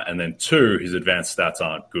 and then 2, his advanced stats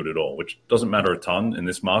aren't good at all, which doesn't matter a ton in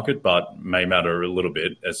this market, but may matter a little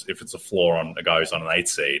bit as if it's a flaw on a guy who's on an 8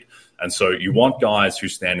 seed. And so you want guys who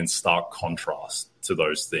stand in stark contrast to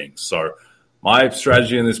those things. So my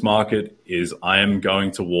strategy in this market is I am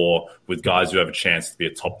going to war with guys who have a chance to be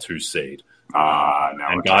a top 2 seed.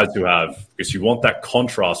 And guys who have, because you want that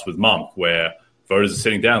contrast with Monk where voters are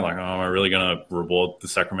sitting down like, oh, am I really going to reward the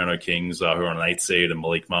Sacramento Kings who are on an 8 seed and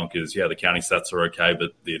Malik Monk is, the counting stats are okay,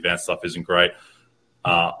 but the advanced stuff isn't great.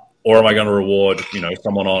 Or am I going to reward,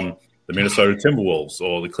 someone on the Minnesota Timberwolves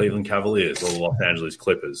or the Cleveland Cavaliers or the Los Angeles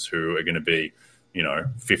Clippers who are going to be,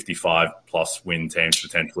 55-plus win teams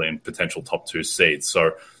potentially and potential top 2 seeds.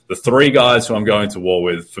 So the 3 guys who I'm going to war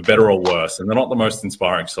with, for better or worse, and they're not the most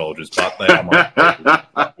inspiring soldiers, but they are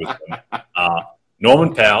my with them.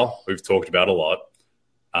 Norman Powell, we've talked about a lot,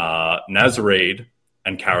 Naz Reid,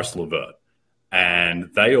 and Caris LeVert.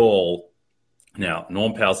 And they all – now,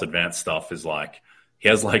 Norman Powell's advanced stuff is like – he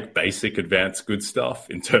has like basic advanced good stuff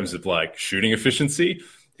in terms of like shooting efficiency.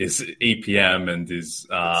 His EPM and his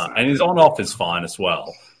on-off is fine as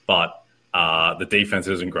well. But the defense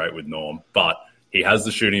isn't great with Norm. But he has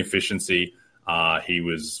the shooting efficiency. He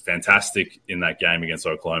was fantastic in that game against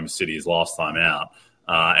Oklahoma City his last time out.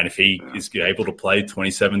 And if he is able to play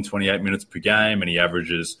 27, 28 minutes per game and he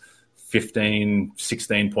averages 15,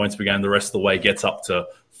 16 points per game the rest of the way, gets up to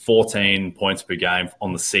 14 points per game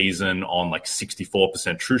on the season on like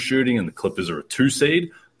 64% true shooting and the Clippers are a 2 seed,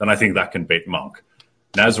 then I think that can beat Monk.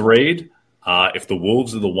 Naz Reid, if the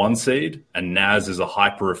Wolves are the 1 seed and Naz is a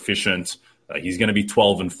hyper-efficient, he's going to be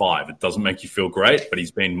 12-5. It doesn't make you feel great, but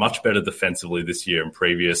he's been much better defensively this year and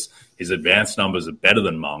previous. His advanced numbers are better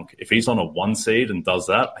than Monk. If he's on a 1 seed and does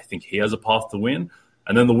that, I think he has a path to win.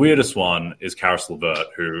 And then the weirdest one is Caris LeVert,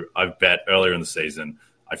 who I've bet earlier in the season.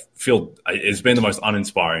 I feel it's been the most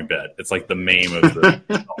uninspiring bet. It's like the meme of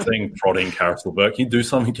the thing prodding Caris LeVert. Can you do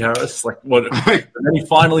something, Caris? Like what? And then he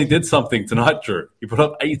finally did something tonight, Drew. He put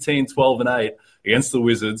up 18, 12, and 8 against the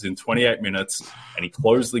Wizards in 28 minutes, and he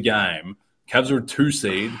closed the game. Cavs are a 2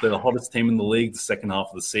 seed. They're the hottest team in the league the second half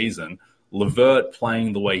of the season. LeVert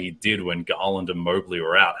playing the way he did when Garland and Mobley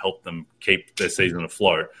were out helped them keep their season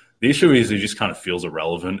afloat. The issue is he just kind of feels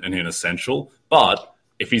irrelevant and inessential, but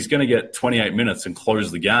if he's going to get 28 minutes and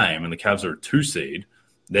close the game and the Cavs are a 2 seed,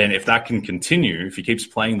 then if that can continue, if he keeps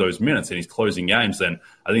playing those minutes and he's closing games, then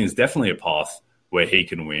I think there's definitely a path where he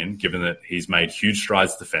can win, given that he's made huge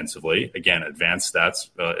strides defensively. Again, advanced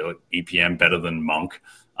stats, EPM better than Monk,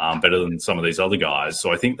 better than some of these other guys.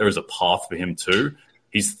 So I think there is a path for him too.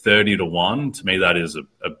 He's 30-1. To me, that is a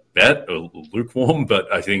bet, a lukewarm,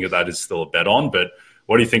 but I think that is still a bet on. But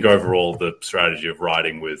what do you think overall the strategy of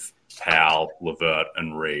riding with Powell, LeVert,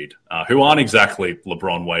 and Reid, who aren't exactly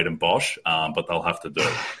LeBron, Wade, and Bosch, but they'll have to do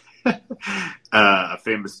it? A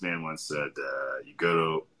famous man once said, "You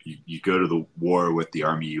go to the war with the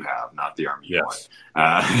army you have, not the army you want."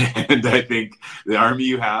 And I think the army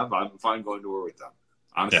you have, I'm fine going to war with them.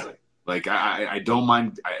 Honestly, like I don't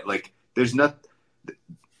mind. There's not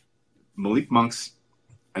Malik Monk's,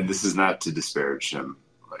 and this is not to disparage him.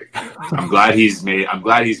 Like, I'm glad he's made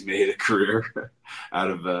a career out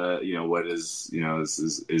of what is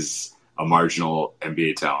is a marginal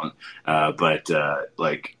NBA talent, but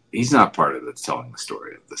he's not part of the telling the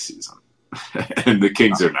story of the season, and the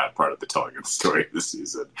Kings are not part of the telling of the story of the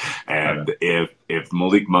season. And if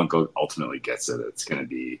Malik Monk ultimately gets it, it's going to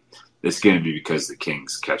be because the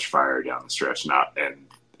Kings catch fire down the stretch. And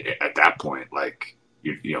at that point,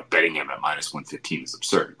 betting him at -115 is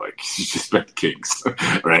absurd. Like, you just bet the Kings,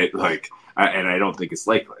 right? And I don't think it's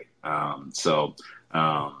likely.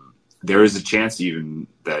 There is a chance even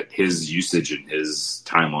that his usage and his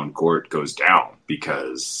time on court goes down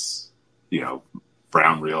because,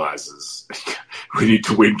 Brown realizes we need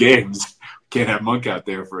to win games. Can't have Monk out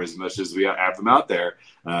there for as much as we have him out there.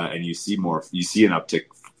 And you see an uptick.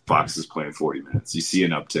 Fox is playing 40 minutes. You see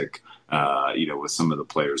an uptick, with some of the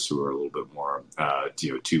players who are a little bit more,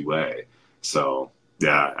 two-way. So,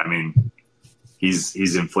 yeah, I mean,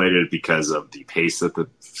 he's inflated because of the pace that the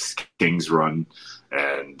Kings run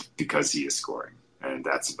and because he is scoring. And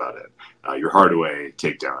that's about it. Your Hardaway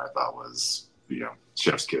takedown, I thought, was,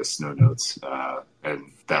 chef's kiss, no notes.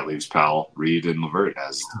 And that leaves Powell, Reid, and LeVert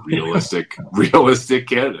as realistic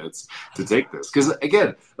candidates to take this. Because,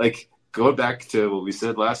 again, going back to what we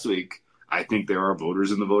said last week, I think there are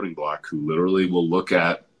voters in the voting block who literally will look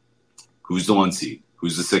at who's the 1 seed,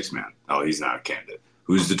 who's the 6 man. Oh, he's not a candidate.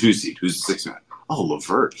 Who's the 2 seed? Who's the 6 man? Oh,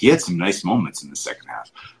 LeVert. He had some nice moments in the second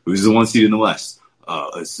half. Who's the 1 seed in the West?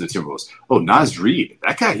 It's the Timberwolves. Oh, Naz Reid.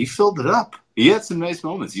 That guy, he filled it up. He had some nice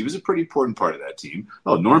moments. He was a pretty important part of that team.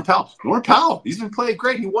 Oh, Norman Powell. He's been playing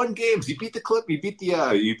great. He won games. He beat the Clip. He beat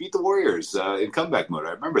the Warriors in comeback mode.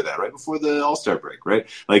 I remember that right before the All-Star break, right?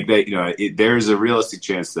 There's a realistic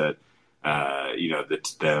chance that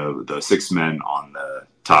the 6 men on the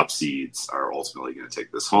top seeds are ultimately going to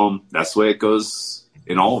take this home. That's the way it goes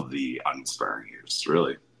in all of the uninspiring years,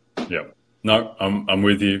 really. Yeah. No, I'm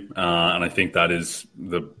with you, and I think that is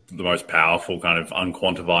the most powerful kind of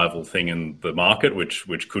unquantifiable thing in the market,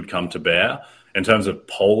 which could come to bear. In terms of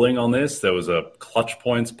polling on this, there was a clutch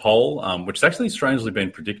points poll, which has actually strangely been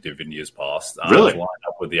predictive in years past. Really? To line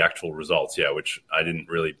up with the actual results, yeah, which I didn't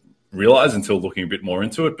really realize until looking a bit more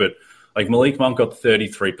into it. But like Malik Monk got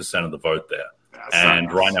 33% of the vote there,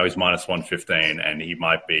 and right now he's minus 115, and he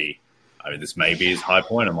might be. I mean, this may be his high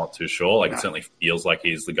point. I'm not too sure. Like, it certainly feels like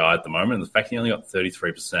he's the guy at the moment. And the fact he only got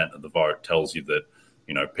 33% of the vote tells you that,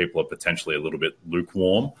 you know, people are potentially a little bit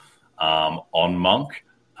lukewarm on Monk.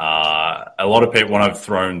 A lot of people, when I've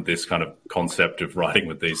thrown this kind of concept of riding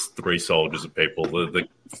with these three soldiers of people, the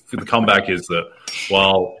comeback is that,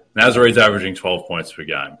 well, Reid's averaging 12 points per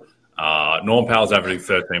game. Norm Powell's averaging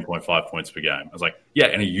 13.5 points per game. I was like, yeah,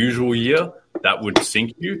 in a usual year, that would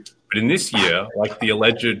sink you. But in this year, like the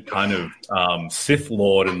alleged kind of Sith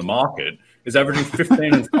Lord in the market is averaging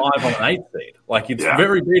 15 and 5 on an 8 seed. Like, it's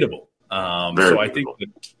very beatable. So I think that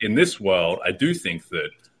in this world, I do think that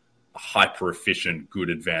hyper-efficient, good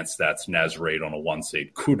advanced stats Reid on a 1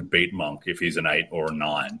 seed could beat Monk if he's an 8 or a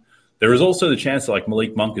 9. There is also the chance that like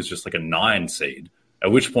Malik Monk is just like a 9 seed,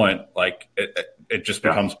 at which point like it just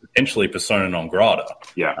becomes potentially persona non grata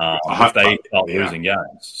if they start losing games.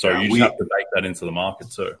 So you just have to bake that into the market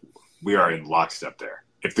too. We are in lockstep there.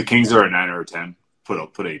 If the Kings are a 9 or a 10, put a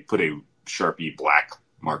Sharpie black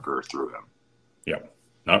marker through them. Yeah.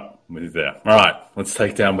 No, we're there. All right, let's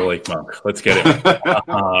take down Malik Monk. Let's get it.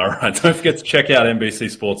 All right, don't forget to check out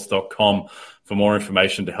NBCSports.com for more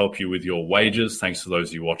information to help you with your wagers. Thanks to those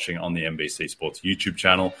of you watching on the NBC Sports YouTube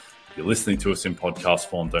channel. If you're listening to us in podcast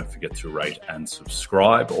form, don't forget to rate and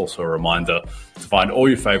subscribe. Also, a reminder to find all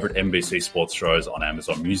your favorite NBC Sports shows on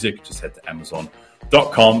Amazon Music. Just head to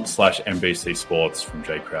Amazon.com/NBC Sports. From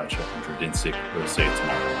Jay Croucher and Drew Dinsick, we'll see you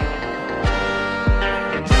tomorrow.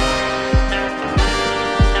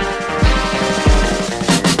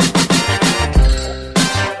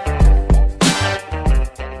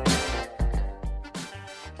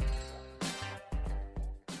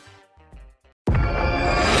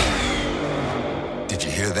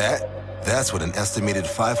 That's what an estimated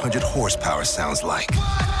 500 horsepower sounds like.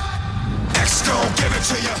 X gon' give it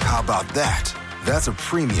to you. How about that? That's a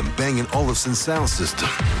premium Bang & Olufsen sound system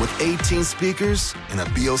with 18 speakers and a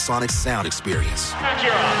Biosonic sound experience.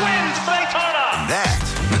 Wins Daytona. And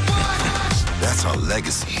that's our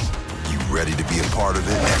legacy. You ready to be a part of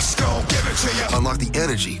it? X gon' give it to you. Unlock the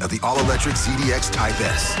energy of the all-electric ZDX Type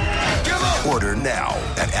S. Order now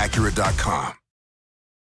at Acura.com.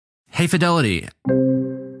 Hey, Fidelity.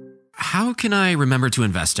 How can I remember to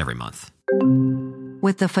invest every month?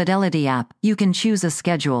 With the Fidelity app, you can choose a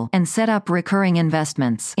schedule and set up recurring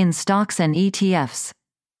investments in stocks and ETFs.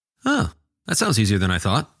 Oh, that sounds easier than I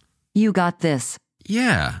thought. You got this.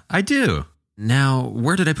 Yeah, I do. Now,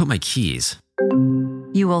 where did I put my keys?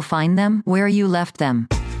 You will find them where you left them.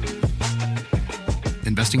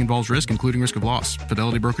 Investing involves risk, including risk of loss.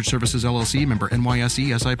 Fidelity Brokerage Services, LLC, member NYSE,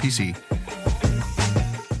 SIPC.